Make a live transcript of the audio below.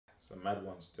It's a mad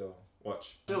one still.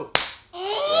 Watch. Still.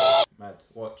 Yeah, mad.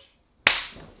 Watch.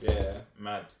 Yeah,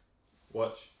 mad.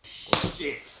 Watch.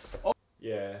 Shit.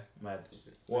 Yeah, mad.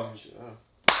 Watch.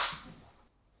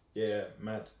 Yeah,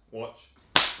 mad. Watch.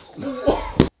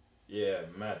 Yeah,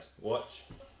 mad. Watch.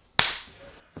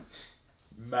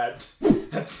 Mad.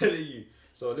 I'm telling you.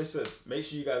 So listen, make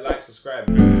sure you guys like, subscribe.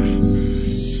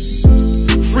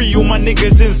 Free all my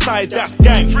niggas inside, that's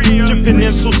gang. Dripping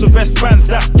in sauce of vest bands,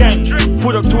 that's gang.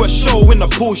 Put up to a show in the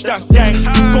Porsche, that's gang.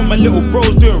 Got my little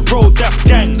bros doing road, that's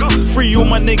gang. Free all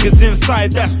my niggas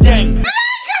inside, that's gang.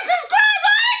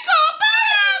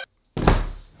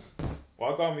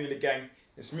 Well, I got Mulargang.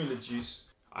 It's Mularjuice.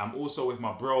 I'm also with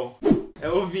my bro.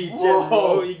 LV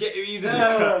General. You get him easily.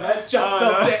 I jumped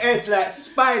off the edge like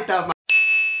Spider-Man.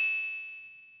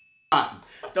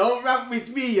 Don't rap with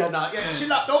me, you know. Yeah,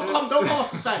 chill up. Don't come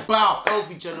off the side. Bow.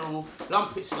 LV General.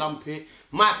 Lump it, slump it.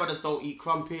 My brothers don't eat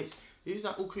crumpets. Who's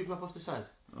that all creeping up off the side?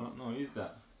 Oh, no, who's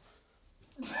that?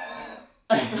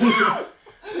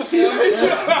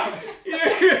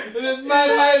 There's mad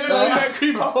hype, See that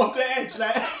creep up off the edge,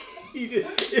 like.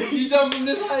 You jump from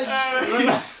this height.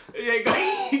 Yeah,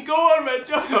 go on, man.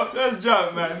 Jump. Let's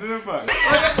jump, man. No fun.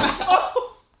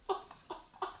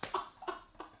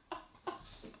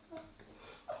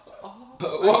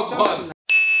 What?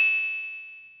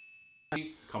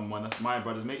 Come on, that's my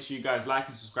brothers. Make sure you guys like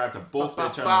and subscribe to both their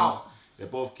channels. They're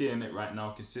both killing it right now,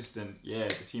 consistent. Yeah,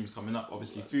 the team's coming up.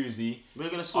 Obviously, Fuzi. We're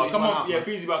gonna sort come on, yeah,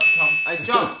 Fuzi about to come. Hey,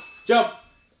 jump. Jump,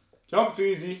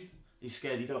 Fuzi. He's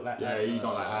scared. He don't like that. Yeah, he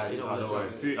don't like that. He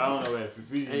I don't know where.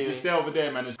 Fuzi, anyway. Just stay over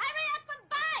there, man.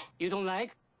 You don't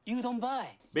like? You don't buy.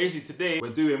 Basically, today we're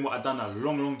doing what I've done a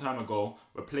long time ago.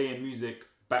 We're playing music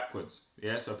backwards.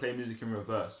 Yeah, so play music in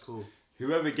reverse. Cool.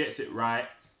 Whoever gets it right,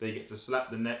 they get to slap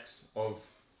the necks of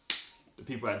the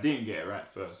people that didn't get it right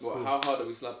first. What? How hard do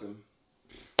we slap him?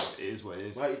 It is what it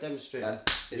is. Why are you demonstrating?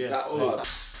 Is that hard?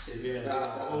 Is that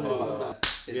hard?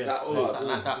 Is that hard? Something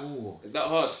like that. Is that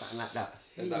hard? Something like that.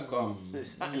 Is that calm?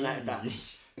 Something like that.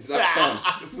 Is that calm?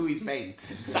 I can feel his pain.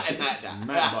 Something like that.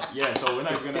 Man, but yeah, so we're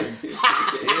not gonna. It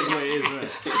is what it is, isn't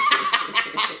it?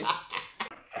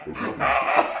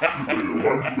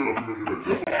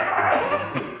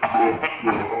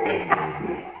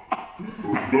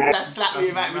 That slapped me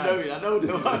without me knowing. I know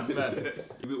the ones.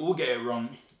 If we all get it wrong,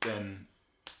 then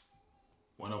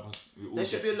one of us. There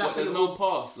should be a like there's no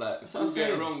pass. Like if we get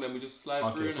it wrong, then we just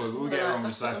slide through. Okay, cool. We'll get it wrong.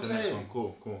 We slide to the next one.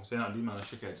 Cool. Say that, these man are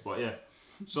shookheads. But yeah,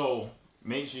 so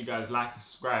make sure you guys like and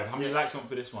subscribe. How many likes you want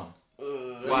for this one?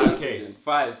 5K.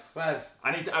 5.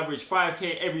 I need to average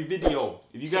 5K every video.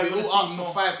 If you guys all want to ask see for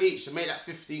more, 5 each to make that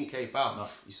 15K. Bow. No.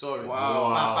 You saw it.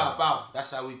 Wow. Bow. That's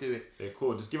how we do it. yeah,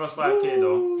 cool. Just give us 5K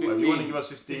though. But if you want to give us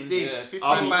 15, Yeah, 15.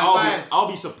 I'll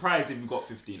be surprised if we got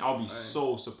 15. I'll be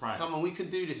so surprised. Come on, we can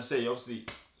do I this. say obviously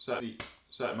certain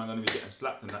man gonna be getting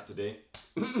slapped in that today.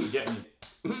 You get me?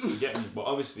 You get me? But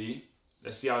obviously,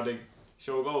 let's see how the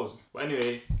show goes. But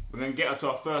anyway, we're gonna get to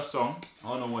our first song. I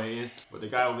don't know what it is, but the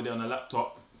guy over there on the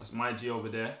laptop, that's my G over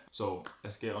there. So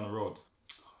let's get on the road.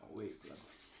 Oh, wait, blood.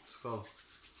 Let's go.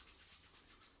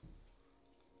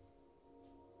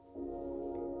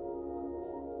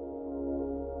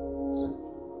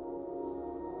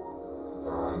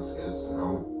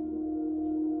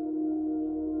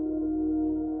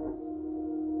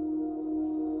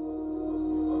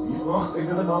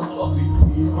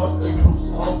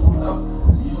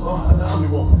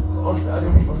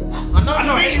 I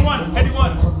know, heady one.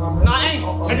 No, I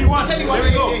ain't. Heady one. Heady one. There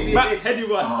we go. Yeah. Back, heady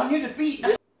one. Oh, I knew the beat.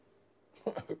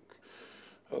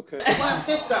 Okay. That's why I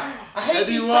said that. I hate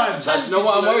these type of challenges. You know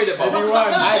what I'm worried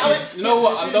about? You know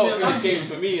what? I don't think this game's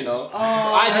for me, you know.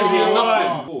 I didn't hear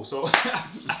nothing. Cool, so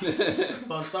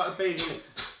Go on, start a baby.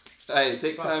 Hey,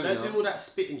 take time, Don't you do know. all that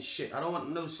spitting shit. I don't want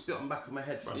no spit on the back of my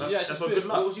head. that's all good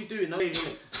What luck. was you doing? No,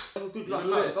 innit? Good luck.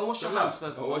 No, go wash your hands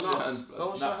first. Go wash your hands, Go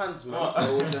wash your hands, man.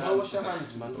 What? Go wash your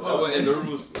hands, man. Oh, we're in the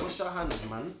rules. Wash your hands,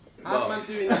 man. How's man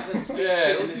doing that? Spit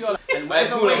Yeah, on see this? all- And Hey,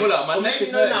 pull up, my neck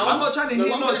is hurting. I'm not trying to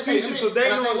hear no excuses because they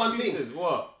know one thing. excuses.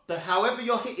 What? However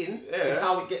you're hitting is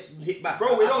how it gets hit back.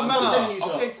 Bro, it don't That's what I'm telling matter. you,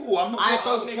 sir. Okay, cool. I'm not. I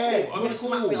don't okay, care. Cool. You want to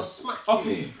smack me? I'll smack you.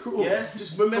 Okay, cool. Yeah,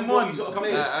 just remember Come on, you got to come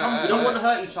play. on. We don't want to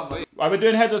hurt each other. Right, we're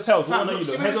doing heads or tails. What Fam, one are you look,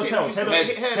 doing? Heads or tails? Heads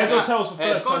or tails for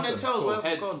first Go on then, person. tails. Where have we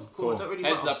Heads. gone? Cool, don't really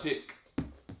Heads matter. I pick.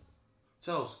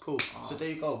 Tails, cool. So there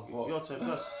you go. What? Your turn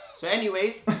first. So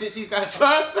anyway, since he's going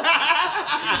first,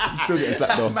 Still getting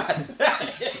slapped that's though. mad.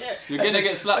 You're gonna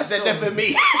get slapped. I said never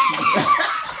me.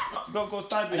 Don't go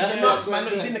sideways. That's enough, man.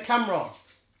 Look, he's in the camera.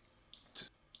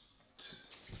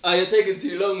 Oh, you're taking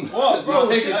too long. What, bro?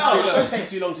 You're Sit taking down. too It long. don't take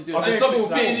too long to do. Okay, it. stop cool,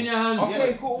 spitting bro. in your hand.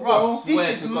 Okay, cool, Bro, bro. this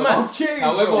Swear is to mad. God. Okay,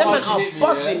 However bro. Them hard man you are hit me,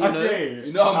 buzzing, yeah? you know. Okay.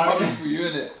 You know I'm coming for you,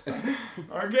 innit?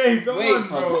 Okay, come Wait, on,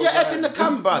 bro. Put your head in the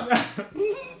can, bud.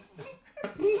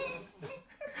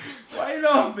 Why you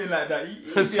laughing like that?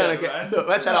 You Man's trying to man. look,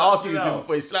 man's trying to argue with him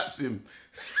before he slaps him.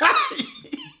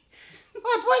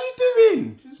 What are you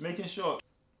doing? Just making sure.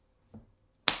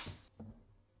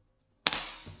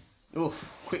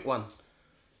 Oof, quick one.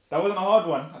 That wasn't a hard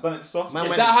one. I done it soft. Man Is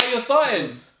went- that how you're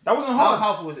starting? That wasn't How hard.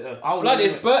 powerful was it though? I'll Blood, leave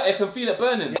it's it. burnt. I can feel it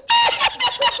burning.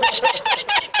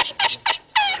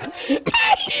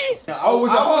 Oh,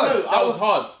 was it hard? That was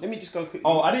hard. Let me just go quick.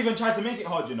 Oh, I didn't even try to make it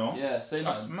hard, you know? Yeah, say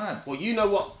That's that. mad. Well, you know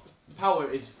what power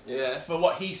it is Yeah. for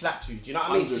what he slapped you. Do you know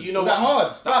what I mean? So 100. you know Was that what?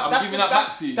 hard? Bruv, I'm that's giving what- that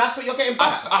back to you. That's what you're getting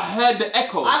back. I heard the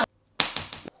echo. Yeah,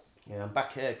 I'm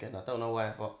back here again. I don't know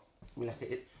why, but we like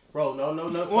it. Bro, no,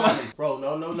 planning. Bro,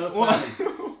 no,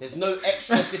 planning. There's no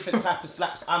extra different type of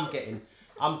slaps I'm getting.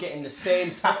 I'm getting the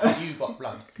same tap that you got,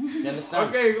 blood. You understand?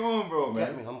 Okay, come on, bro,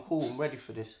 Get man. me? I'm cool. I'm ready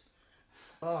for this.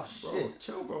 Oh shit. Bro,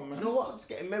 chill, bro, man. You know what? I'm just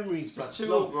getting memories, blood. chill,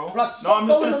 No, bro. Blood, No, stop I'm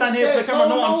just going gonna on stand the here for the stairs. camera.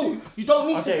 No, No, I'm no. chill. You don't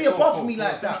need to Okay, be cool, above cool, me cool.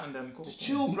 like Say that. nothing then, cool. Just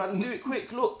chill, blood, and do it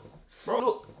quick. Look. Bro,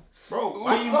 Look. bro, What,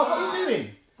 why you... what are you doing?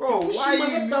 Bro, Pushing why my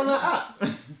you... head down like that.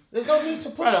 There's no need to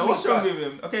push Brother, me, what's wrong blood. with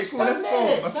him? Okay, cool, Stand let's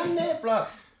there, go. stand there, blood.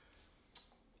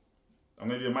 I'm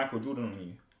gonna do a Michael Jordan on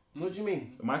you. What do you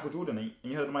mean? The Michael Jordan, and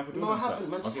you heard the Michael Jordan No, I slap? haven't,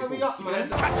 man. Just Okay, hurry cool. up, Keep your man.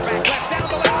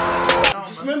 head down.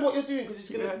 Just remember what you're doing, because it's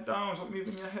Keep your gonna. head down, stop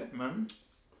moving your head, man.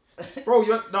 Bro,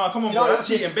 you're... Nah, come on, See, bro, that that's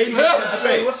was cheating. Bailey,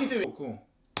 Hey, what's he doing? Cool.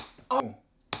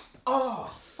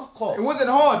 Oh, fuck off. It wasn't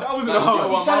hard, that wasn't Nah, hard. yo,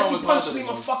 He Mine sounded like was he punched harder me in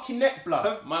my than fucking neck,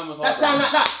 blood. Mine was That hard. sound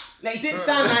like that. Like, he didn't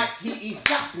sound like he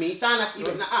slapped me. He sounded like he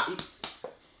was like that.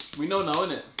 We know now,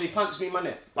 innit? So he punched me in my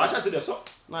neck. But I tried to do a sock.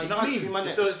 No, You he know what I punched mean? me in my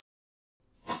It's neck. still-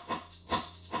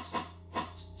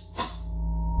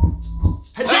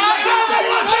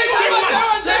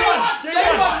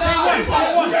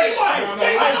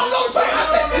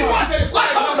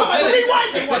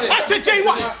 I said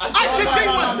J1. I said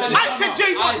J1. I said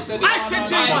J1. I said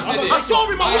J1. I saw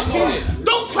him on watching.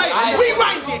 Don't try it.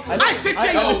 Rewind it. I said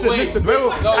J1. Listen, wait,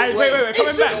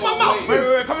 It suits my mouth.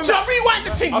 Wait, coming Shall I rewind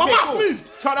the thing? My Okay, mouth cool.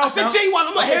 moved. Turn I off said now. J1.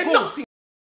 I'm not Okay, hearing cool. nothing.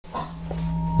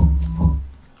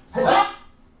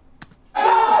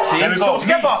 See, There we it's go. all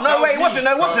together. No, wait, it wasn't.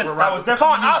 No, it wasn't. That was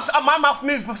definitely Can't. My mouth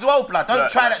moved as well, blood. Don't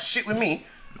try that shit with me.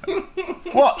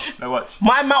 Watch. No, watch.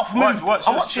 My mouth moved. Watch,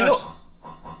 I'm shush, watching. shush.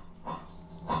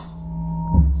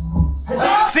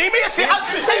 Look. See me? See us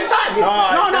at the same time?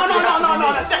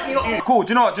 No. That's definitely not you. Cool,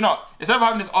 do you know what? Instead of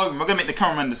having this argument, we're gonna make the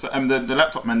cameraman decide, the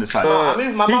laptop man decide. I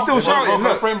moved my He's mouth. still before- shouting,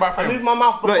 look. frame by I frame. moved my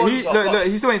mouth before Look, you saw. look,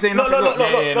 he still ain't saying Look, nothing. look.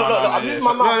 I moved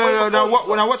my mouth. way Now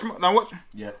before you watch, saw. now watch.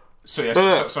 Yeah. So yes.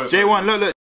 Look, So J1,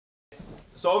 look.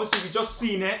 So obviously we just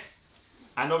seen it,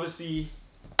 and obviously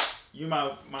you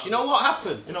might. Do you know what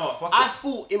happened? You know what? Fuck I it.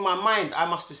 thought in my mind I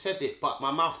must have said it, but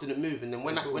my mouth didn't move, and then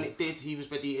when it did, he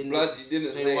was ready in Blood, you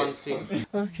didn't say J1 it. thing.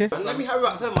 Okay. Man, let me hurry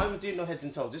up, them. I haven't doing no heads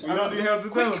and tails. Just We don't do heads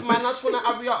and quick, tails. man. I just want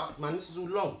to hurry up, man. This is all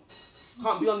long.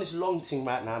 Can't be on this long thing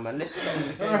right now, man. Let's get on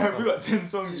the game. We got 10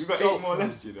 songs. We got 8 more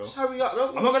left, you know. Just hurry up.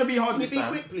 I'm not gonna be hard Can you this be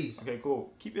time. quick, please? Okay,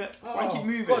 cool. Keep it. Oh, Why keep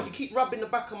moving? God, you keep rubbing the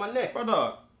back of my neck.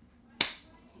 Brother.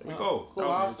 There we go. Cool,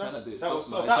 That Trying to do it That was soft,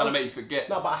 soft. man. That Trying to was- make you forget.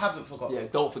 No, but I haven't forgotten. Yeah,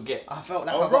 don't forget. I felt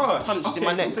like Oh, I got bro. punched in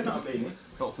my neck. Say nothing, baby.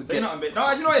 Don't Say forget. nothing, baby.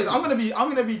 No, you know what it is? I'm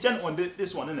gonna be gentle on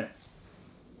this one, innit?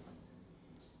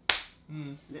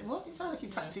 What? It sounded like he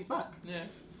tapped his back. Yeah.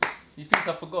 He thinks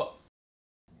I forgot.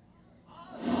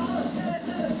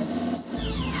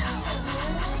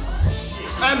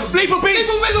 Bleeper beat!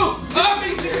 Wiggle, wiggle! No!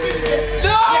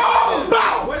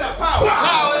 Bow! Where's that power?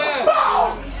 Pow, yeah.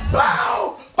 Bow!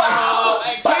 Bow! Pow!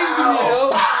 It came to me,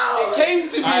 though. It came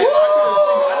to me. It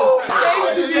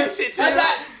came to me. I just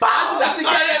had to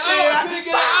get it out. I couldn't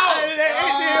get it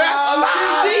out. I'm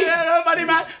too deep. Nobody,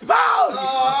 man! Bow!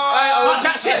 Can't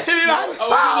chat shit to me, man! I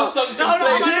was in a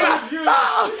sunken place.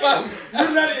 Fam,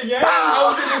 You let it, yeah? I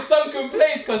was in a sunken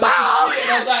place because I could see it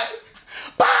and I was like,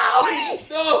 Bow!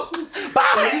 no.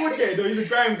 He would get it though, he's a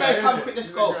grime guy. Hey, come innit? quick, let's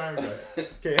He's go. a grime guy.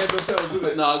 Okay, head or tails, isn't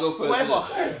it? No, I'll go first.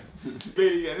 Whatever.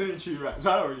 Baby, get an inch right.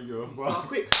 So I don't really go. Oh, Wow.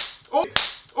 quick. Oh!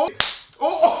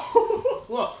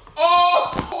 What?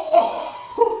 Oh!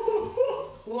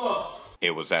 What?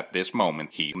 It was at this moment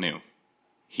he knew.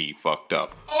 He fucked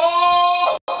up.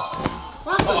 Oh!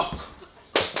 What happened?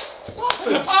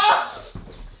 Ah!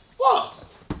 What?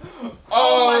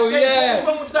 Oh, my days, yeah. What's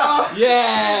wrong with that?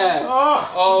 Yeah.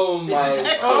 Oh my. It's just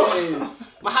echo. days.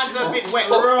 My hands are a bit wet.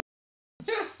 Bro.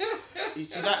 You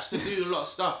see, that's to do a lot of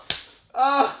stuff.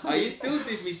 Oh, you still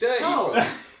did me dirty, No. bro.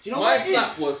 you know My what it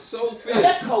slap is? was so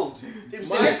Dead fierce. cold. It was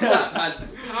My dead cold. slap had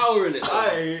power in it.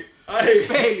 Aye.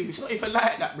 Bailey, it's not even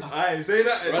like that, blood. Aye, say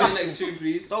that. Run the next tune,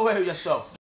 please. Don't worry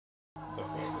yourself.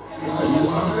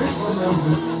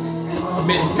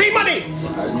 Miss. P-Money!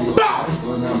 Blah!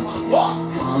 What?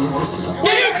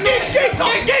 Gigs!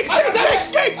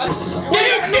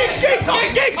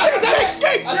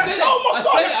 Oh my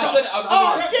god!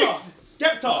 Oh, it's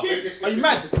Skepta. Are you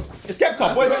mad? It's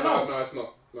Skepta. Boy, don't know. No, it's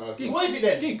not. No, it's not. What is it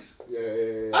then? Gigs.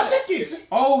 Yeah. I said gigs.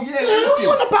 Oh, yeah. What are you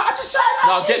on about? I just shouted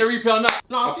out. No, get the replay on that.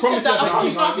 No, I if you said promise that, I you,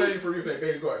 promise I'm nothing. ready for replay.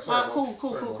 Bailey got it. Alright,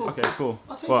 cool. Okay, cool.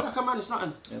 I'll take it like a man, it's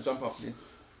nothing. Yeah, jump up, please.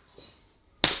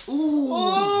 Ooh.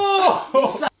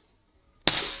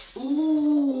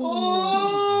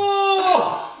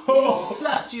 Oh! He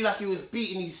slapped you like he was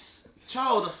beating his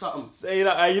child or something. Say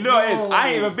that, you know what it is? I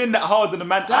ain't even been that hard on the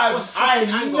man. That was I fucking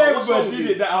anger. What's wrong never with did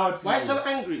you? it that hard to Why you. so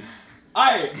angry?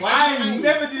 I angry?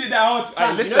 never did it that hard.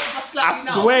 Fam, Listen, you know if I slap you I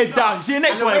now, swear no. down. See the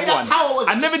next And the one, way that everyone. power was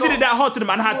I never did it that hard to them,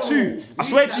 and I had two. I you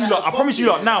swear did to you that lot. I like promise you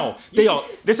lot boxing, now. They are.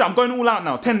 Listen, I'm going all out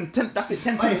now. 10. That's it.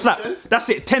 10 slap. listen. That's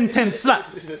it. 10 slap.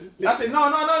 That's it. No.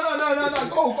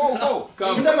 Go.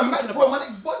 Come. You never met, bro. My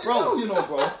next body, Bro. you know,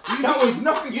 bro. That was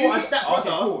nothing. You hit that brother.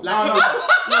 Okay, cool. Like, No.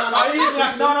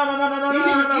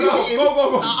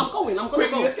 Go. I'm gonna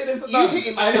Quickly, go. let's get this You done. hit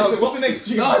him Aye, like that listen, was what's the next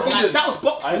tune? No, I bro? didn't. That was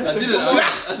boxing. I didn't.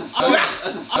 I just.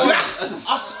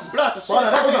 Blood, the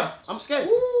Brother, that was I'm scared.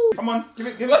 Come on, give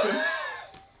it to him.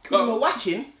 You were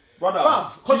whacking, Brother.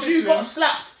 bruv, because Give it you to got him.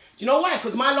 slapped. Do you know why?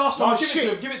 Because my last No, one was give it to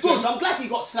shit. him, give it to Good, him. I'm glad he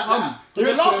got slapped. Give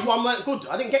The it to last him. one weren't good.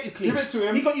 I didn't get you clean. Give it to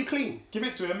him. He got you clean. Give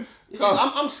it to him.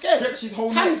 I'm scared. Stretch his whole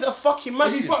His hands neck. are fucking If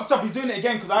massive. he fucked up, he's doing it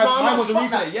again because No, mine was a fuck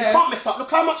replay. that. You Yeah. can't mess up. Look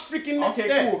how much freaking neck's Okay,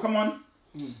 there. cool. Come on.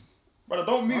 Brother,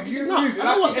 don't move. This You is move. nuts. If I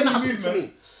know I what's see gonna any happen to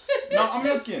movement. me. No, I'm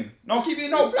looking. No, keep it.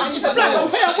 No, flat. It's a black. I'm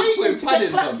here waiting to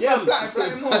get black. Yeah, flat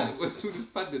him. No. We're soon as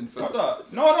padding, fam. Brother.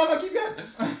 No, keep your head.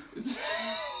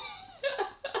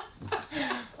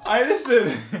 Aye,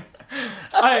 listen.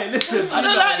 I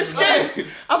don't like this game.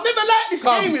 I've never liked this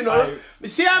game, you know. But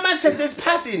see how man said there's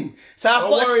padding, so I've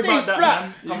got to stay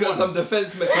flat. You got some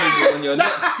defense mechanism on your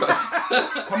neck.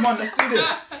 Come on, let's do this.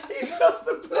 He's lost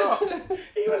the plot.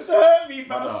 He wants to hurt me,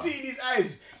 fam. I'm Brother. seeing his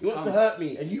eyes. He wants to hurt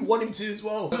me, and you want him to as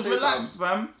well. Just relax,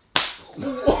 fam.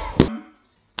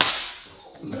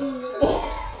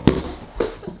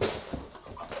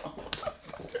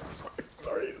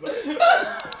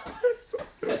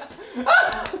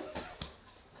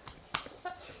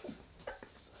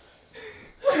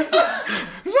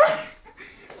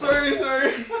 Sorry.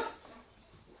 Sorry.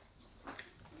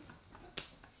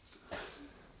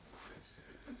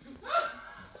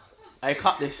 Hey,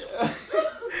 cut this.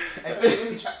 Hey, baby,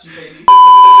 let me chat to you, baby.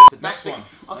 Next one.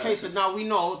 Okay, so now we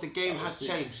know the game has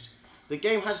changed. The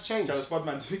game has changed. Tell the spud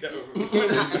man to pick that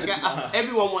over.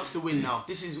 Everyone wants to win now.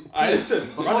 This is. Alright, listen.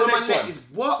 The Run whole the of my next neck one. is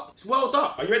what? It's well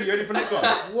done. Are you ready? You ready for the next one?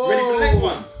 Whoa. Ready for the next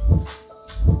one?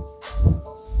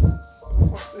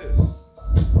 What's this?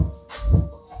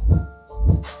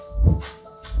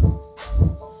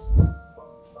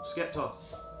 Skepta.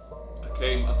 I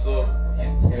came, I saw.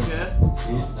 Yeah.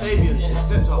 Tavian.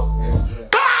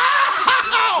 Skepta.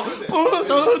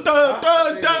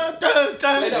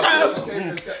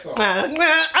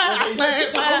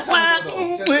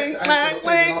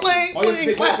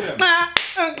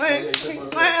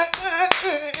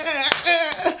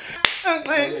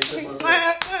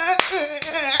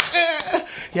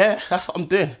 Yeah, that's what I'm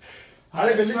doing. I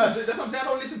don't even listen to, that's what I'm saying, I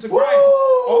don't listen to grime.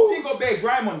 Oh, you got bare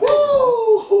grime on there.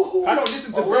 I don't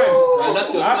listen to grime. And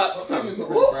that's your slap. It's not really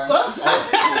brand.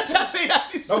 Just say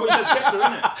that's his No, but it's a Skepta,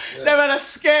 innit? Them man are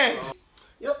scared.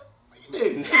 Yep. What you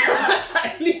doing?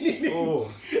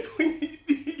 Oh.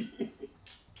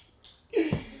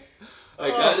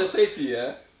 Like, can I just say to you,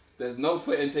 yeah? There's no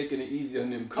point in taking it easy on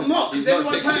him. I'm not, because he's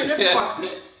everyone's taking hurting it. everyone.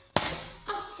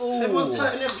 Everyone's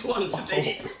hurting everyone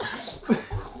today.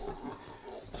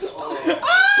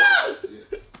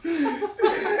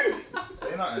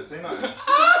 Say nothing.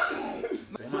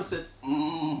 I said,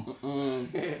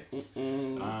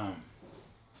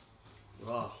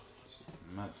 Wow.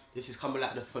 Mad. This is coming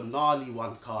like the finale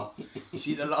one, car. You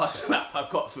see the last slap I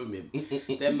got from him?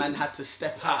 Then man had to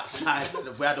step outside.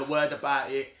 We had a word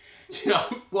about it. You know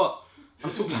what? I'm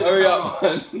talking to Hurry the up,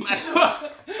 camera.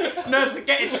 man. Nerves are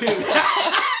getting to me.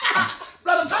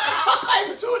 Blood, I can't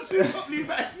even talk to him properly,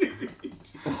 man.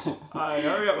 Aye,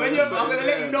 hurry up. I'm going to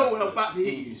let you know when I'm about to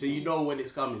hit you, so you know when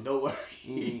it's coming. Don't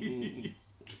worry.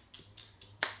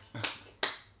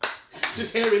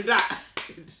 Just hearing that,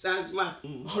 it sounds mad.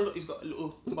 Oh, look, he's got a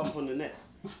little bump on the neck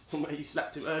from where you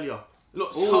slapped him earlier.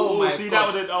 Look, oh my see God. that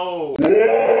was it. Oh.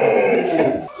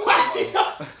 Why is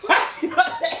he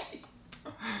not there?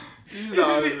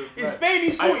 It's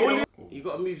Bailey's fault. You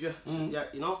gotta move your, yeah,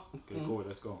 you know. Okay, cool.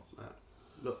 Let's go.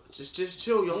 Look, just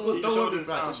chill. You're good. Don't worry,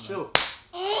 right? Just chill.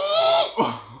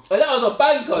 That was a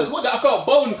bang, cuz. I felt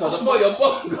bone, cuz. I felt your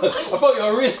bone, cuz. I felt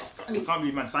your wrist. I can't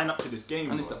believe, man, sign up to this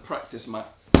game. I need to practice, man.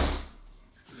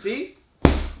 See?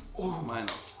 Oh, man.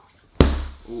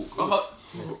 Oh.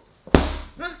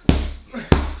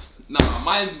 Nah,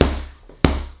 mine's.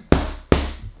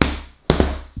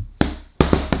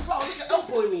 Bro, nigga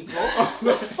elbowing me, bro.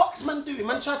 What the fuck's man doing?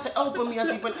 Man tried to elbow me as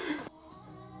he went.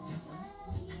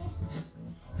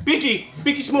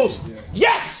 Biggie Smalls.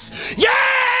 Yes!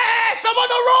 Yes! I'm on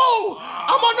a roll!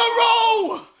 I'm on a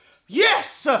roll!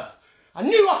 Yes! I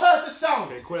knew I heard the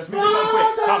sound. Okay, cool. Let's move this on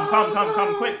quick. Come.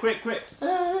 Quick. Quick.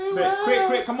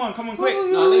 Come on, quick.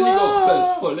 Nah, let me go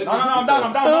first. No, I'm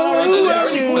down. No, you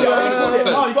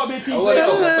gotta be a team player.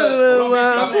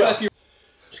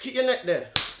 Just keep your neck there.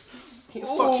 Keep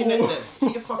your fucking neck there.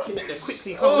 Keep your fucking neck there.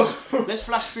 Quickly, come on. Let's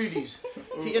flash through these.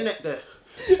 Keep your neck there.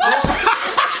 He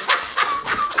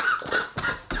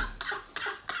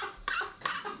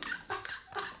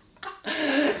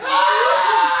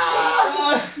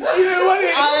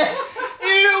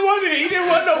didn't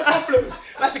want no problems.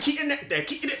 That's keep your neck there.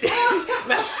 Keep your neck there.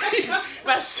 That's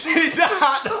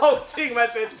the whole thing. Man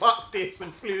said, fuck this,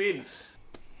 and flew in.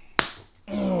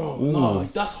 No,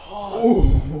 that's hard.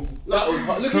 That was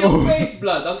hard. Look at your face,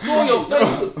 blood. I saw your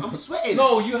face. I'm sweating.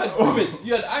 No, you had grimace.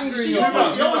 You had anger in your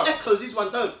face. Your one echoes, this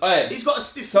one don't. Hey, he's got a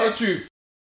stiff tell neck. the truth.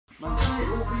 What happened?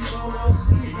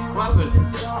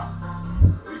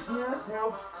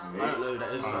 I don't know who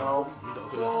that is. You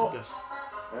don't guess.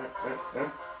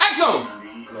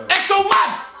 Exo man!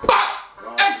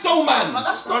 Exo man!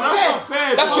 That's No, not that's fair. not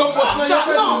fair. That's your boss man.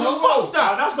 No, fuck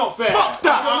that. That's not fair. Fuck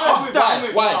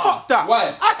that. Why? Fuck that.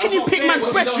 Why? How can you pick man's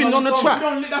brethren on the track?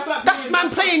 That's man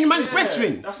playing man's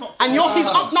brethren. And you're his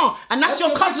up now. And that's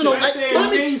your cousin.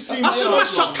 I should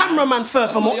mash up cameraman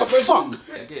furthermore. What the fuck?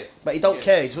 But he don't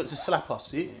care. He just wants to slap us.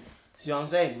 See what I'm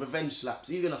saying? Revenge slaps.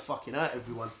 He's gonna fucking hurt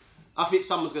everyone. I think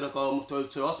someone's gonna go to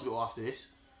the hospital after this.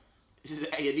 This is an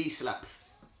A&E slap.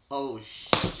 Oh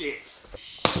shit.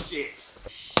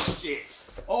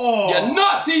 Oh, you're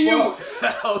naughty, you!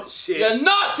 Oh shit. You're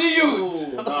naughty, you!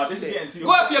 Nah, this is getting too.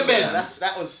 Go off your bed.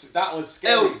 That was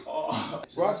scary.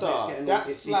 Brother, that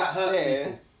slap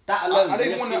there. That alone. I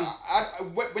didn't want to.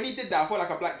 When he did that, I felt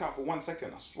like I blacked out for 1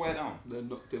 second. I swear down. They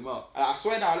knocked him out. I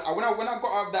swear down. When I got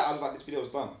out of that, I was like, this video's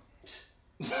done.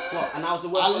 What? And that was the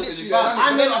worst. I literally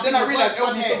then I realised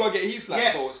LB still gotta get his slap,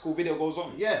 Yes. so it's cool. Video goes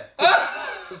on. Yeah.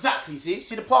 Exactly.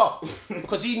 See the part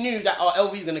because he knew that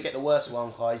LB's gonna get the worst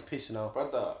one. Cause he's pissed now.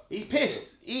 Brother, He's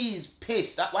pissed. He's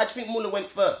pissed. Why do you think Muller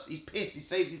went first? He's pissed. He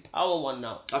saved his power one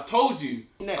now. I told you.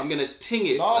 I'm gonna ting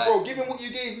it. nah, bro. Give him what you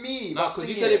gave me. Nah, because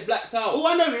you said it blacked out. All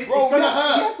I know is Bro, it's gonna he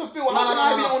hurt. has to feel. How can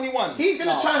I be the only one? He's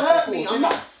gonna try and hurt me. I'm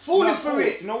not falling for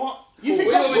it. You know what? You think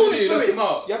Wait, I'm wait, falling wait, for look it? him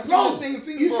up. You have to do Bro, the same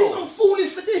thing, you bro. think I'm falling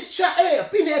for this chat here?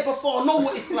 I've been here before. I know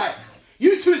what it's like.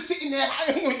 You two are sitting there.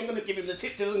 I'm gonna give him the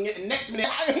tip. Next minute,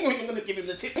 I'm gonna give him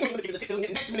the tip.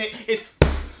 Next minute is,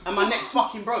 and my neck's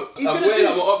fucking broke. He's I'm gonna weighing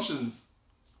do. up my options.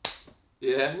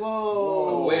 Yeah.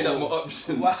 Whoa. I'm weighing up my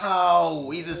options. Wow.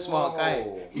 He's a smart guy.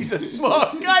 He's a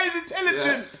smart guy. He's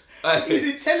intelligent. Yeah. He's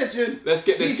intelligent. Let's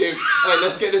get this game. Hey,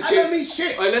 let's get this I game. don't mean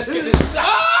shit. Hey, let's get this.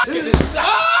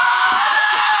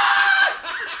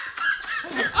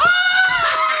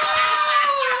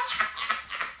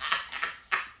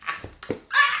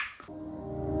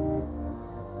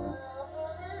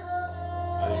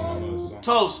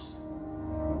 Toast.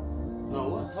 No,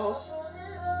 what? Toast?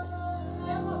 I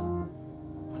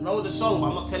know the song, but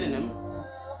I'm not telling them.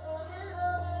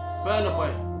 Burner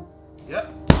Boy. Yep.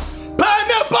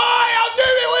 Burner Boy! I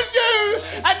knew it was you!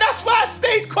 And that's why I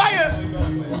stayed quiet.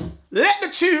 Let the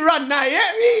tune run now, you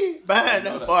get me?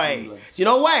 Burner Boy. Do you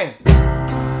know why?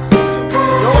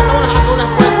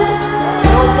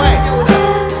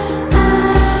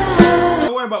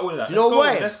 Don't worry about all of that. You know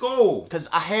why? Let's go. Because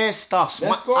I hear stuff.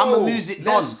 Let's go. I'm a music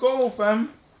don. Let's go,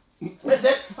 fam.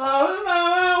 Listen.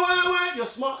 You're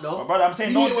smart though. But brother, I'm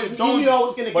saying You don't knew I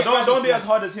was gonna but get don't do it as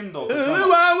hard as him though.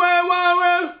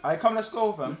 Alright, come, let's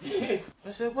go, fam.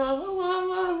 I said, whoa, whoa, whoa,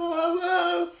 whoa,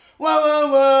 whoa, whoa,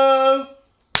 whoa,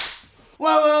 whoa,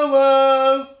 whoa,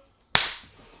 whoa.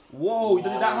 Whoa, you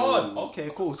did it that hard? Okay,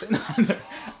 cool.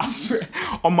 I swear,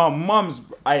 on my mum's.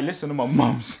 I listen to my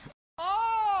mum's.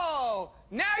 Oh,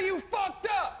 now you fucked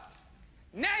up.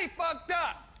 Now you fucked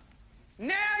up.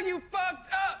 Now you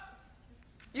fucked up.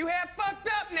 You have fucked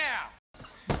up now.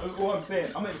 That's what I'm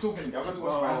saying. I'm not talking to you. I'm not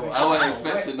talking I wasn't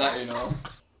expecting that, you know.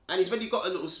 And he's already got a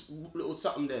little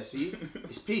something there, see?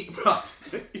 It's peak, bro.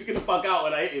 He's gonna bug out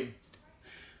when I hit him.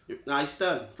 Nah, he's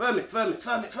stern. Firm it.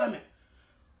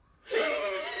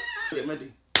 Get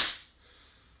ready.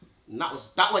 And that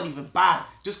wasn't even bad.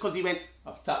 Just because he went.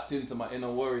 I've tapped into my inner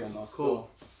warrior now. Cool.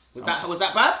 Was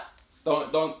that bad?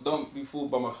 Don't be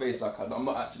fooled by my face. Like I'm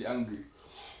not actually angry,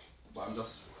 but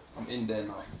I'm in there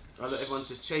now. Oh, look, everyone's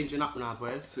just changing up now,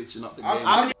 boy. Switching up the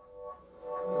game.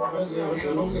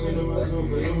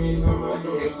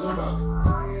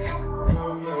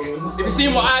 If you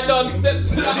seen what I done,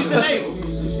 who's the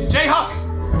name? J Huss.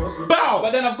 Bow.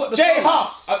 But then I've got the J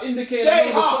Huss. I've indicated J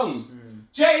the Huss. song.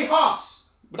 J Huss.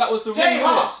 But that was the J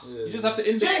wrong Huss. You just have to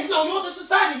indicate. No, you're the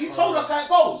society. You told us how it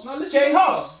goes. No, listen J to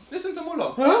Huss. Listen to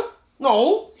Muller. Huh?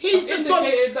 No, he's I've the done.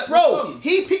 indicated that the Bro, song.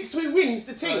 he picks who wins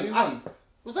the team. No, he won.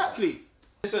 Exactly.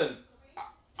 Listen,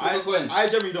 I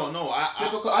generally don't know.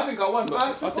 I think I won, but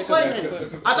I'll take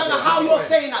I don't know how you're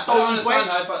saying that, I don't though.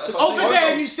 understand. Because over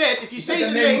there you said, if you say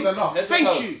the name,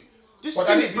 thank you. Just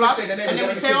spin it, blood, and then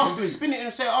we say afterwards. Spin it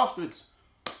and say it afterwards.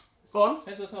 Go on.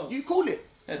 Heads or tails? You call it.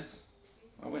 Heads.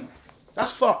 I win.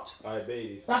 That's fucked. Alright,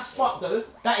 baby. That's fucked, though.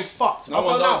 That is fucked. No, I'll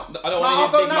go now. I don't want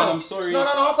to hear big man, I'm sorry. No,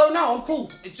 I'll go now. I'm cool.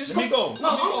 Just Let me go. No,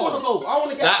 I want to go. I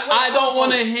want to get. I don't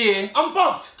want to hear I'm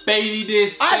bugged. Bailey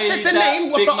this. I Bailey said the that, name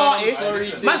of big the man, I'm artist.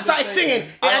 sorry, Man this, started this, singing,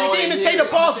 I and he don't didn't even wanna say hear the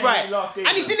it. bars right.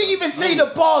 And he didn't even say the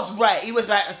bars right. He was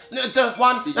like, the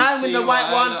one, Did you I'm in see the white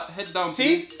my- one. Head down,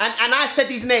 See? please. And I said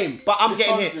his name, but I'm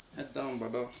getting hit. Head down,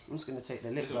 brother. I'm just gonna take the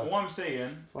lip, Listen, blood. what I'm saying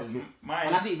is my.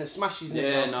 And I didn't even smash his neck.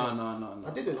 Yeah, last night. no.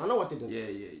 I didn't. I know I didn't. Yeah.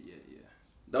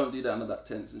 Don't do that under that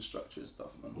tense and structure and stuff,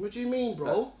 man. What do you mean,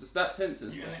 bro? Just that tense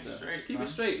and Keep stuff. it there. straight, Just keep man.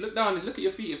 it straight. Look down and look at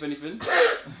your feet, if anything.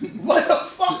 What the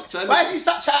fuck? Try Why look- is he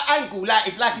such an angle? Like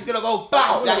it's like he's gonna go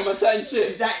bow. Am I Like, chatting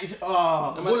shit? is that is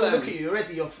oh? Am I Look chatting? at you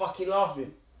already. You're fucking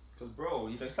laughing. Because, bro,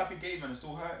 you like slapping gay man and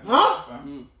still hurting. Huh?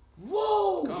 Fam.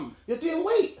 Whoa! Come. You're doing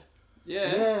weight.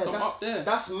 Yeah, come that's up there.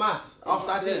 That's mad. Come After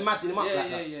up I didn't there. madden him up yeah, like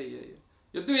yeah, that. Yeah.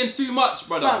 You're doing too much,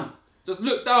 brother. Fam. Just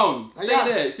look down. Stay Yeah.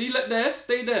 there. See, look there.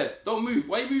 Stay there. Don't move.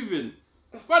 Why are you moving?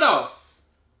 Brother.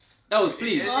 Ells,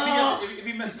 please. If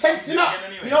he messes He's tensing up.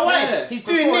 anyway. You know why? Yeah. He's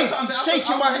doing this. He's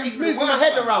shaking my head. He's moving my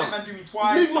head around. He's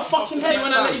moving my fucking See, head.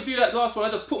 when I let you do that last one,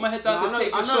 I just put my head down and take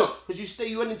the I know. shot. Because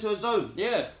you went into a zone.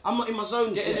 Yeah. I'm not in my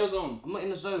zone. Get in yet. your zone. I'm not in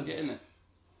the zone. Get in it.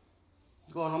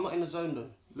 Go on. I'm not in the zone though.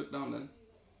 Look down then.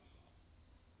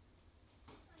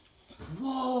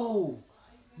 Whoa.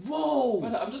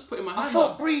 Brother, I'm just putting my hand I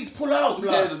felt up. Breeze pull out, Yeah,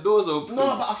 blood. the door's open. No,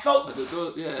 but I felt Like the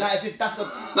door, yeah. like as if that's a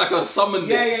Like I summoned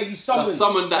yeah, it. you summoned. I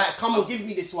summoned that. Like, come on, give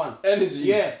me this one. Energy.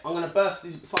 Yeah, I'm gonna burst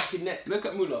his fucking neck. Look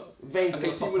at Muller. Veins I gonna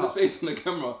can see pop Muller's out. face on the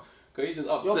camera. Because he's just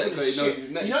You're upset full of because he knows shit. his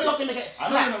neck. You know you're gonna get I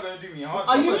know you're not slapped. going to do me hard.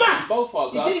 Are you bro. mad? Both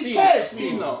are. You I've think he's seen, cares I've for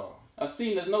seen you? now. I've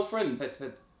seen there's no friends. Head.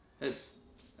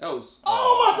 Else.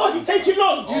 Oh my god, he's taking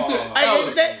long. You do it. Hey,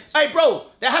 Else. hey, bro,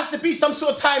 there has to be some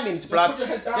sort of timings, blood. put your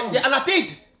head down. Yeah, and I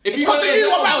did. If It's you because wanna of you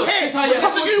get why I'm Else, here. it's how It's you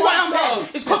because of get you why I'm Else.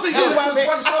 here. It's because of you why I'm here.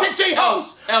 I said J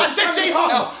Huss. I said J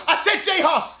Huss. I said J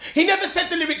Huss. He never said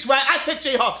the lyrics right. I said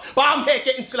J Huss. But I'm here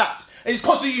getting slapped. And it's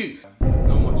because of you.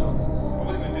 No more chances. What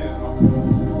are you going to do?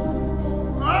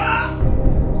 Ah!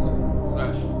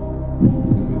 Slash.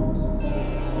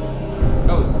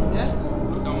 Else. Yeah?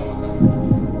 Look down one more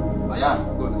time. Oh, yeah.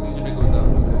 Go on, as soon as your head goes down,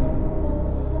 do it.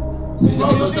 As soon as your Bro,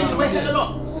 head you're goes doing down, the weight do head it. a lot.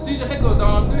 As soon as your head goes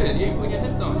down, do it. You ain't putting your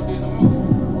head down, you're doing the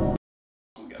most.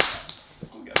 We'll get that.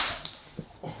 We'll get that.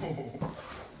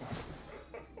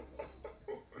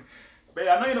 Babe,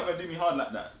 I know you're not going to do me hard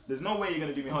like that. There's no way you're going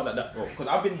to do me hard like that, bro. Because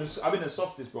I've been the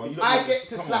softest, bro. You don't I know- get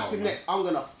to come slap on, him man. next. I'm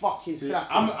gonna fucking slap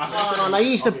I'm- him. I'm- No, he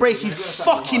needs to Okay, break we're his gonna slap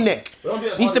him fucking hard. neck. We don't do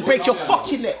it as He needs to hard, break we your don't do it as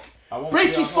fucking neck. I won't Break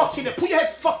do it his as hard. fucking neck. Put your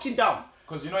head fucking down.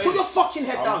 Because you know Put your fucking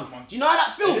head I down. won't. Do you know how that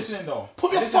Hey, feels? listen though.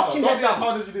 Put your Listen, though. fucking Don't head do it as down.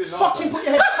 hard as you did it last Fucking time. put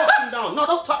your head fucking down. No,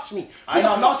 don't touch me. I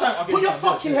know, last time- okay, Put your fine,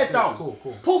 fucking yeah, head down. cool.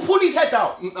 Pull his head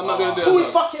out. I'm not going to do it. Pull as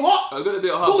his hard. fucking what? I'm going to do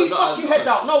it hard. Pull but his not as fucking hard. head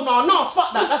down. No,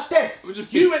 fuck that. That's dead. What do you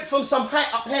You mean? went from some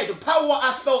height up here. The power what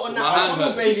I felt on My that. hand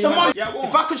hurt. baby, Someone, man. Yeah, I won't.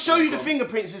 if I could show you the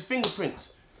fingerprints, it's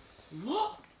fingerprints.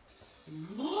 What?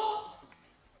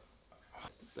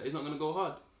 But he's not going to go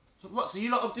hard. What? So you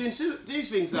lot are doing these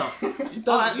things now? You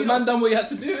done, the man done what you had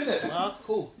to do, innit? Ah,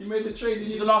 cool. You made the trade.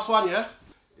 This is the last one, yeah?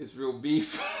 It's real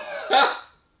beef. I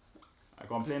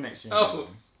can't play next year. Oh.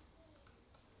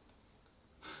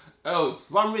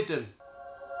 Else. Run with them.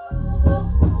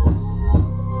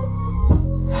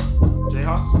 J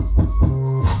Huss?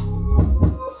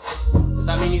 Does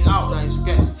that mean he's out now? He's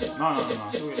guest. No.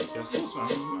 Still get it. Of course,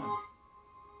 man.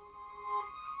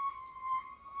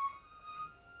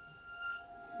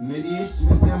 That's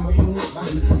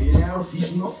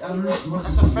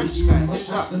a French guy. What's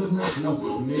that?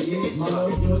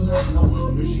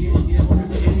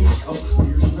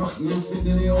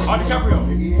 DiCaprio.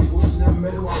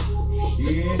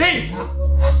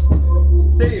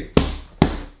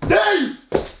 Dave!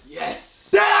 Yes.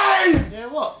 Dave! Yeah,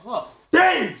 what?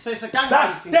 Dave! So it's a gang.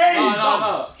 That's thing. Dave!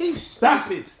 No. He's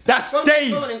stupid. That's Go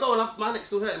Dave! on and go on. My neck's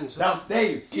still hurting me. So That's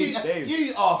Dave. You,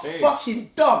 you are Dave.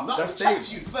 fucking dumb. That's Chat Dave.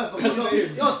 to you further. That's You're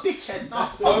Dave. a dickhead.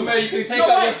 Oh man, you can take Do you know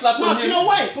out why? your slap No, on do you him. know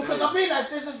why? Because I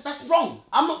realised that's wrong.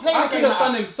 I'm not playing I a could game have like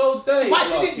done that. him so dirty. So why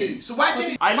last didn't you? game. So why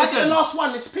didn't you? I If I did listen. the last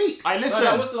one, let's peak. I No, listen.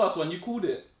 that was the last one. You called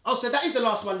it. Oh, so that is the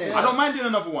last one then. I don't mind doing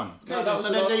another one. No, that was so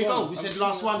the then last there you go. one. We I'm said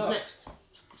last giving one's myself. next.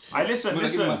 I listen, I'm gonna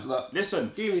give listen, myself that.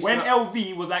 listen. Give me When slap.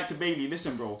 LV was like to Bailey,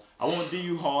 listen, bro, I won't do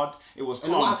you hard. It was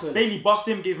And what calm. happened? Bailey bust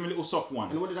him, gave him a little soft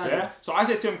one. And what did I yeah? do? So I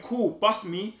said to him, cool, bust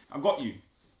me, I got you.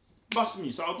 Bust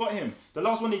me, so I got him. The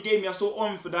last one he gave me, I still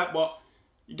on for that, but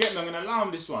you get me, I'm gonna allow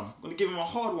him this one. I'm gonna give him a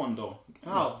hard one though.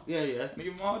 Oh, yeah. I'm gonna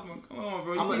give him a hard one. Come on,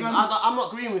 bro. I'm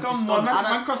not agreeing with this. Come on, Don.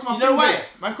 man cross my You know why?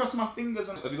 fingers. Man cross my fingers.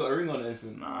 Have you got a ring on or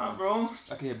anything? Nah, bro.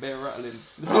 I can hear bear rattling.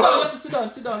 Sit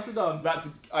down.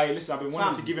 Hey, listen, I've been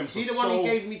wanting to give him see for the one so he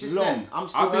gave me just long. then? I'm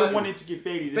still I've been hurting. wanting to give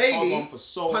Bailey this hard Bailey one for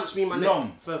so punched me in my neck.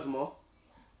 long. Furthermore,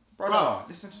 Brother,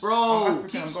 listen, just, Bro, I'm African,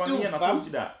 keep I'm going still, in, I fam. told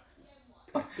you that.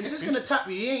 he's just gonna tap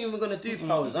you. He ain't even gonna do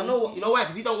powers. I know. You know why?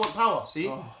 Because he don't want power.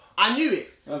 See, I knew it.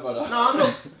 No, brother. No, I'm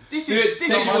not. This is Take this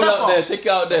is it out there. supper. Take it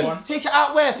out there. Take it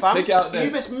out where, fam? Take it out there.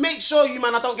 You best make sure you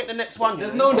man. I don't get the next one.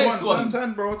 There's you no know? next one.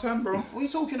 Turn, bro, turn, bro. What are you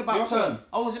talking about? Your Turn. turn.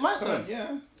 Oh, was it my turn?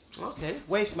 Yeah. Okay.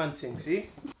 Waste man thing. See.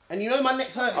 And you know my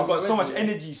neck's hurting. I've got so much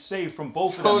already. energy saved from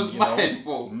both of So them, is you know. mine,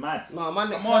 bro. Mad. No, my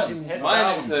neck's Come on, hurting. head fam. My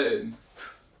down. neck's hurting.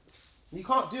 You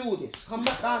can't do all this. Come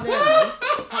back down there, man.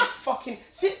 Can't fucking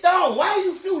sit down. Why do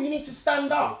you feel you need to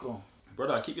stand up? Go.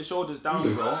 Brother, keep your shoulders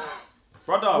down, bro.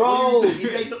 Brother, Bro, what are you you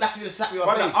doing? look like you're gonna slap me on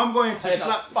Brother, face. I'm going to Hey, slap.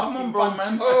 that Come on, fucking bro, punch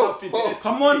man. you up in there.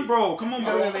 Come on, bro. Come on,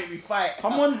 You're gonna bro. make me fight.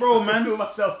 Come on, bro, man. I feel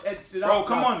myself tensing Bro, up.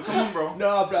 come bruv. on, come on, bro.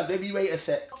 No, blood, maybe wait a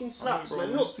sec. Fucking slaps, bro.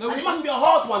 man. Look, No, and it must be a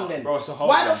hard one then. Bro, it's a hard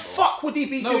Why one, the bro. fuck would he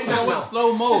be No, doing because I that went now?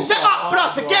 slow mo. It's a set up,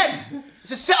 blood, bro. again.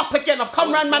 It's a set up again. I've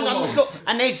come round, man, slow-mo. and look,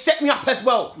 and they set me up as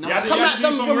well. Yeah, It's so come you like have to do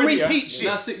some some from already, yeah? repeat You shit.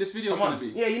 know how sick this video's Come on.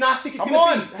 gonna be. Yeah, you know how sick it's Come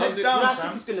gonna on, be. head You down, know how sick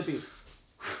fam. it's gonna be.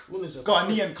 What is it? Got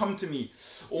a knee and come to me.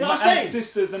 All See my what I'm aunt saying?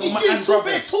 sisters and all He's my doing aunt two bit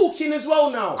brothers. talking as well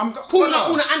now. I'm calling out brother.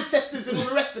 all the ancestors and all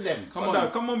the rest of them. Come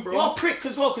on, come on, bro. You're a prick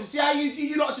as well, because see how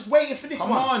you lot are just waiting for this Come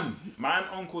one. on. My aunt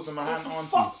uncles and my aunt For aunties.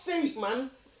 fuck's sake,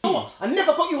 man. You know what? I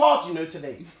never got you hard, you know,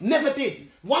 today. Never did.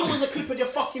 One was a clip of your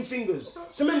fucking fingers.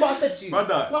 So remember I said to you,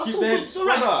 Brother, no, it's keep all the good, head- it's all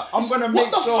right. brother, I'm gonna What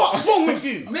make the sure- fuck's wrong with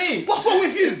you? Me? What's wrong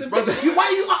with you? Brother. Why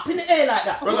are you up in the air like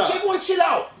that? Brother. Just everyone chill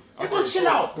out. Everyone chill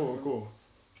out. Cool.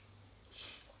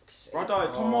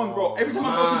 Brother, come on, bro. Every time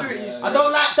I go to do it, I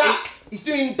don't like that. He's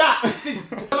doing that.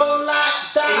 I don't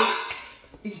like that.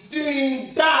 He's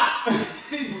doing that.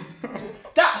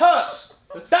 That hurts.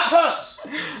 That hurts.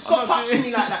 Stop touching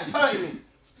me like that. It's hurting me.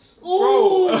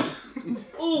 Ooh.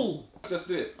 Ooh. Just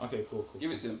do it. Okay, cool.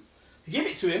 Give it to him. Give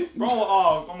it to him. Bro,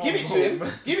 oh, come on. Give it to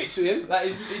him. Give it to him. That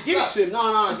is. Give it to him.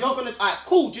 No. You're gonna. Alright,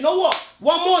 cool. Do you know what?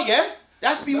 One more, yeah? There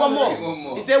has to be one there more. ain't one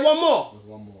more. Is there one more? There's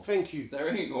one more. Thank you.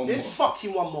 There ain't one There's more.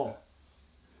 fucking one more.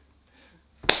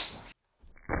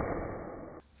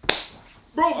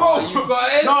 Bro. Oh, you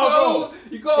got it No, so. bro.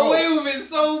 You got Bro. away with it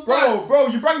so bad. Bro,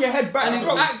 you bring your head back. And he's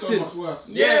bro. acting. So much worse.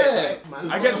 Yeah.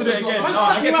 I get to do it again. Man No, I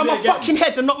slapped me get to around do my it again. fucking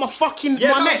head and not my fucking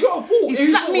Yeah, my that's neck. your fault. He Whose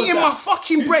slapped fault me was in that? my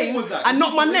fucking Whose brain fault was that? and Whose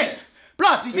not my fault was neck. it?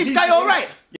 Blood, is this his guy fault, alright?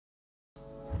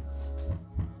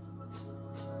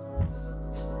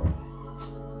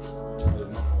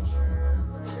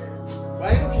 Why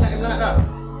are you looking at him like that?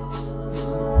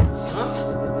 Huh?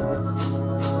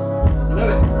 You know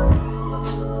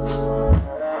it?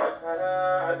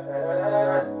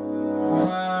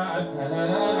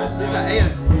 Who's that,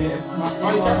 Ian?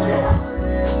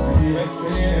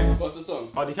 What's the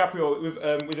song? Oh, DiCaprio with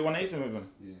was it 180 with him?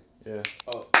 Yeah.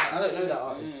 Oh, I don't know that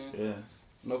artist. Yeah.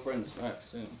 no friends. Right,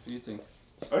 so what do you think?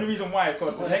 Only reason why,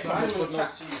 because the next one I was don't for want to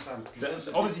chat to you,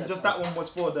 fam. obviously just that one was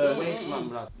for the Waste man,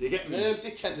 blood. You get me? No, It's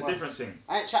dickhead a ones. different thing.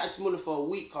 I ain't chatted to Muller for a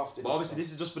week after But this. obviously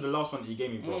this is just for the last one that you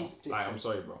gave me, bro. Like, I'm dickhead.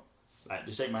 sorry, bro. Like,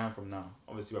 just shake my hand from now.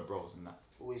 Obviously we're bros and that.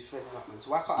 Always friendly up, man. So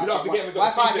why can't You I don't get forget we got why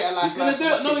to can't I keep get a it. lifeline? He's gonna do for it.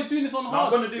 my No, kids? he's doing this on No, I'm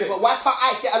hard. gonna do Yeah, it. but why can't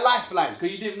I get a lifeline?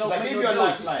 Because you didn't know. Like, pay give your you a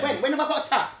bills. lifeline. When have I got a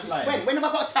tap? Lifeline. When have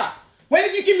I got a tap? When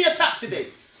have you given me a tap today?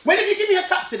 When have you given me a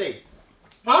tap today?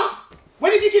 Huh?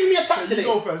 When have you given me a tap today? You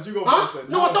go first, Huh? then.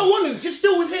 No, I don't want to. Just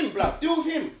deal with him, blood. Deal with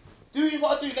him. Do what you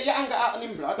gotta do. Get your anger out on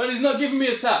him, blood. But he's not giving me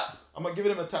a tap. I'm not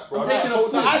giving him a tap, bro. I'm taking a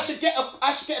So I should get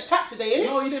a tap today, innit?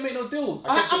 No, you didn't make no deals.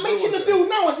 I'm making the deal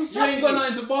now as he's You ain't got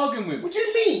nothing to bargain with. What do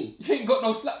you mean? You ain't got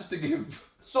no slaps to give.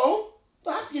 So?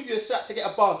 I have to give you a slap to get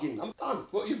a bargain. I'm done.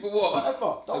 What you for what?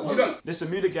 Whatever. Don't worry. Listen,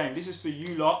 Mula gang, this is for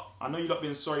you lot. I know you lot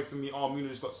being sorry for me. Oh, Mula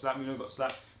just got slapped, Mula got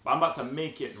slapped. But I'm about to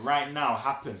make it right now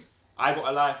happen. I got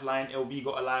a lifeline, LV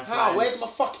got a lifeline. How? Where's my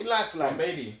fucking lifeline?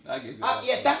 Baby. I give you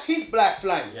Yeah, that's his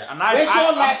lifeline. Yeah, and Where's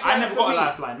your lifeline I never for got me? a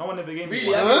lifeline. No one ever gave me Really?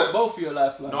 one. I got both of your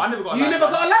lifeline. No, I never got a You lifeline.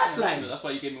 never got a lifeline? That's why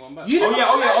you gave me one back. You never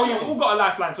got a lifeline? We all got a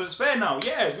lifeline, so it's fair now.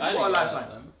 Yeah, we all got a I didn't get a lifeline.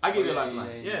 lifeline. I gave you a Yeah,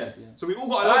 lifeline. yeah. So we all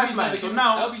got a lifeline. So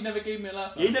now, Elby never gave me a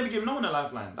lifeline. yeah, he never gave no one a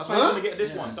lifeline. That's why he's gonna get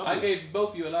this one. I gave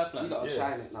both of you a lifeline. You lot are Yeah.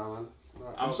 trying it now, man.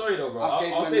 Right, I'm sorry though, bro.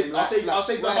 I'll I'll save the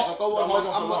hot. Go on, the hot man. one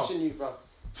I'm for last. watching you, bro.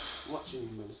 I'm watching you,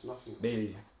 man. It's nothing.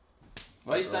 Baby.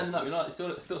 Why are you standing up? You know, it's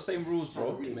still the same rules,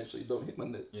 bro. Really make sure you don't hit my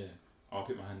neck. Yeah. I'll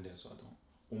put my hand there so I don't.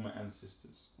 All my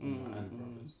ancestors, all my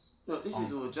brothers, Look, this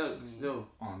is all jokes still.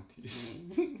 aunties,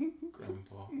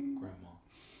 grandpa, grandma.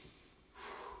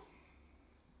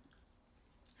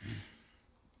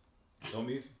 Don't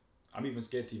move. I'm even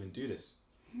scared to even do this.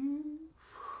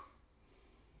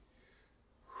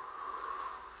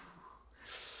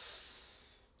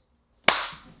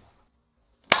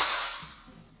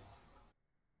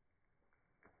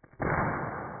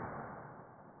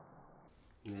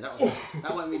 Yeah,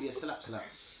 that wasn't really a slap. That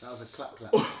was a clap.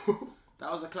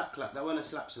 That was a clap. That wasn't a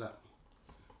slap.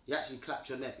 You actually clapped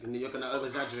your neck and you're going to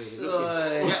over-exaggerate it. Look,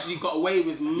 you actually got away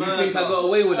with murder. You think I got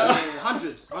away with that?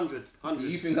 100.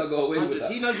 You think I got away with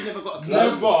that? He knows he never got a clean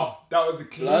Never. That was a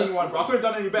clean one, bro. I could have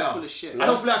done any better. Full of shit. I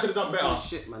don't feel like I could have done better. Full of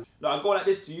shit, man. Look, I go like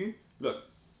this to you. Look.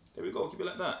 There we go. Keep it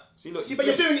like that. See, look. See, but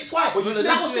you're doing it twice. Well, you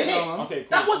That was the hit. Okay, cool,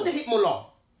 That was cool. the hit, Mullah.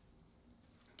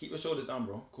 Keep your shoulders down,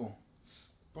 bro. Cool.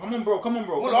 Come on, bro. Come on,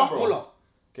 bro. Mullah.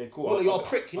 Okay, cool. Mullah, you're a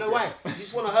prick. You know why? You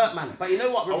just want to hurt, man. But you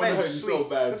know what? I wanna Revenge hurt is you so sweet.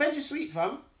 bad. Revenge is sweet,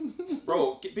 fam.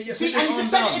 Bro, See, and you just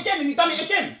said it again, and you done it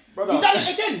again. Brother. You done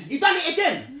it again. You done it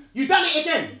again. You done it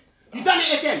again. You done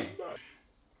it again.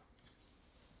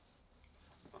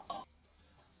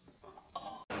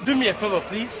 Do me a favor,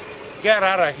 please. Get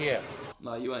out of here.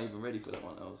 No, you ain't even ready for that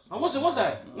one else. I wasn't, was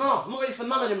I? No, I'm not ready for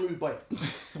none of them, rude boy.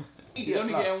 He's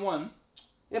only getting one.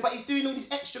 Yeah, but he's doing all these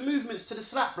extra movements to the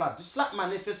slap, blood. The slap,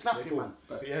 man, if you're slapping, man.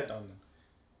 Put your head down then.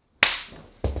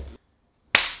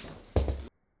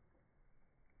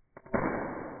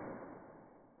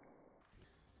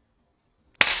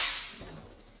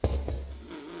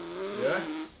 Yeah?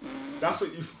 That's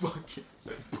what you fucking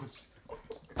said, pussy.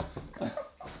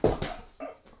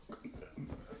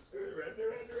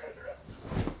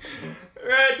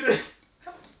 Red.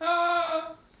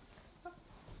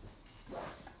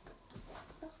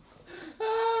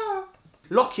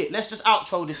 Lock it. Let's just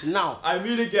outro this now. I'm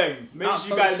Mula gang. Make Outro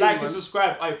sure you guys team, like man. and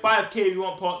subscribe. 5K if you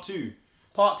want part 2.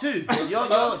 Part 2. You're a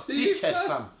Part two, dickhead, man.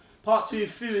 fam. Part 2,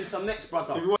 Fu and some next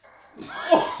brother. If you want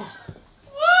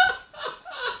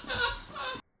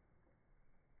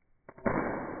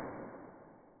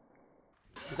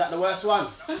Is that the worst one?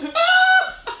 See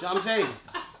what I'm saying?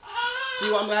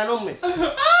 See what I'm going on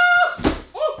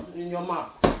with? In your mouth.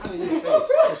 And in your face.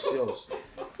 That's yours.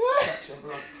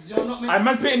 I'm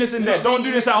man putting this in there. Don't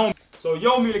do this at home. So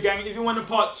yo Mula gang, if you want a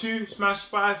part 2, smash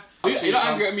 5. You're not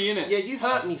angry at me, innit? Yeah, you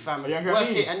hurt me, fam. Are you angry at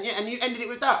Worst me? hit, and you ended it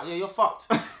with that. Yeah, you're fucked.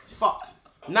 Fucked.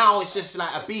 Now it's just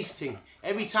like a beef thing.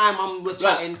 Every time we're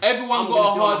chatting, Everyone I'm got gonna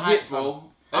a be on hard the hype, hit, bro.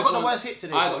 I got the worst hit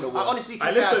today. I bro. got the worst. I honestly can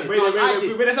Hey, say listen, I did. wait, No, wait, I wait,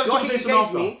 did. wait, let's have a Your hit you conversation gave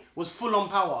after. me was full on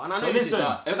power, and I know you listen, did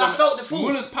that because I felt the force.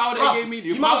 Mullah's power that Bruv, gave me, the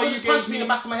you might as power well you just gave punch me in the me.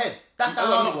 back of my head. That's I how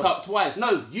got hard it knocked was. out twice. No,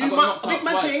 I you got might knocked big out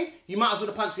man twice. thing. You might as well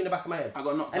have punched me in the back of my head. I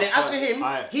got knocked And then out as for twice. him,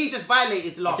 Alright. he just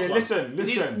violated the last Okay, one. listen.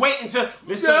 He's waiting to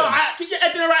Listen. keep your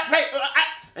head in the right place.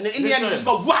 And then in the end, he Listen. just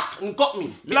got whack and got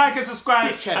me. Like and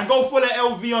subscribe Dickhead. and go follow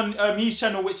LV on his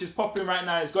channel, which is popping right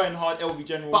now. It's going hard, LV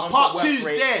General. But non-stop part work 2's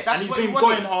rate, there. That's and what he's you been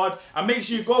wanted. going hard. And make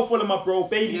sure you go follow my bro,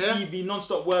 Bailey Yeah. TV,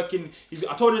 non-stop working.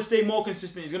 I told him to stay more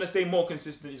consistent. He's gonna stay more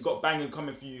consistent. He's got banging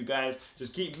coming for you guys.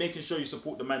 Just keep making sure you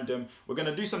support the mandem. We're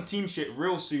gonna do some team shit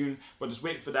real soon, but just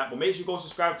wait for that. But make sure you go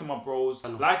subscribe to my bros,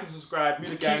 like and subscribe,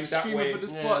 Mula gang that Screaming way. for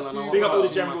this Yeah, part man, two. I Big up all the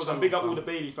Too generals much and big up on all the the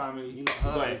Bailey family. You lot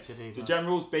hurt Go me ahead. today, The man.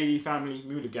 generals, Bailey family,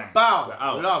 Mula gang. Bow. We're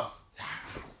out. Love.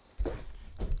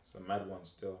 It's a mad one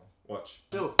still. Watch.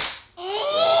 Still.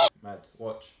 Yeah, mad.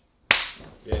 Watch.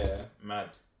 Yeah, mad.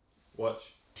 Watch.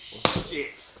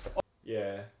 Shit.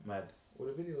 Yeah, mad. All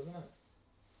the videos, isn't it?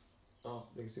 Oh.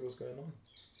 They can see what's going on.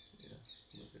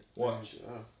 Yeah. Watch.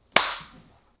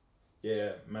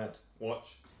 Yeah, mad. Watch.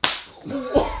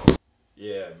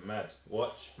 Yeah, mad.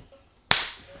 Watch.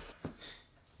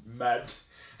 Mad.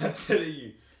 I'm telling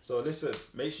you. So listen,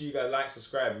 make sure you guys like,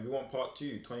 subscribe. If you want part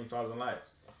 2, 20,000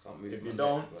 likes. If you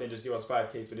don't, then just give us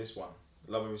 5K for this one.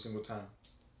 Love every single time.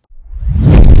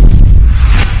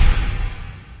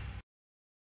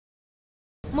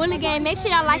 MULARGANG, make sure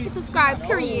y'all like and subscribe,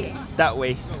 period. That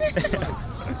way.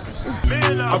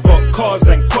 I got cars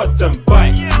and quads and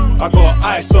bikes. I got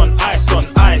ice on ice on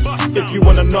ice. If you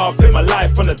wanna know, I put my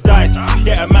life on the dice.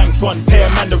 Get a man gone, pay a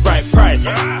man the right price.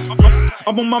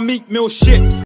 I'm on my Meek Mill shit.